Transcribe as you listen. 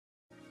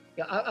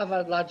Yeah, I've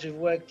had lads who've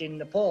worked in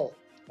Nepal.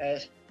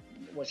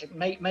 Was it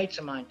mates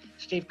of mine,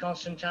 Steve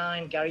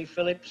Constantine, Gary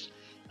Phillips,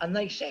 and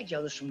they said,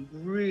 there's some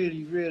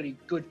really, really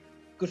good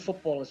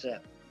footballers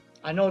there.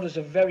 I know there's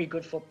a very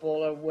good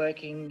footballer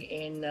working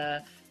in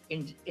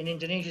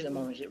Indonesia at the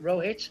moment. Is it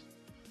Rohit?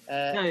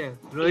 Yeah, yeah,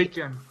 He, Rohit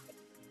Chan.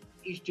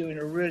 he's doing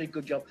a really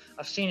good job.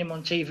 I've seen him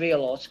on TV a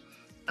lot,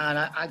 and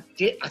I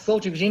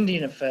thought he was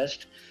Indian at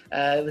first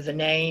with the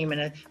name,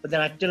 but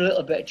then I did a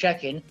little bit of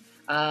checking,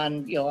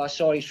 and I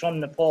saw he's from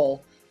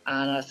Nepal,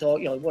 and I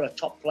thought, what a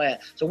top player.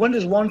 So when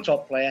there's one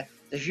top player,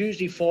 there's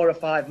usually 4 or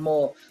 5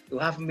 more who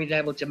haven't been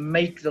able to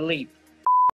make the leap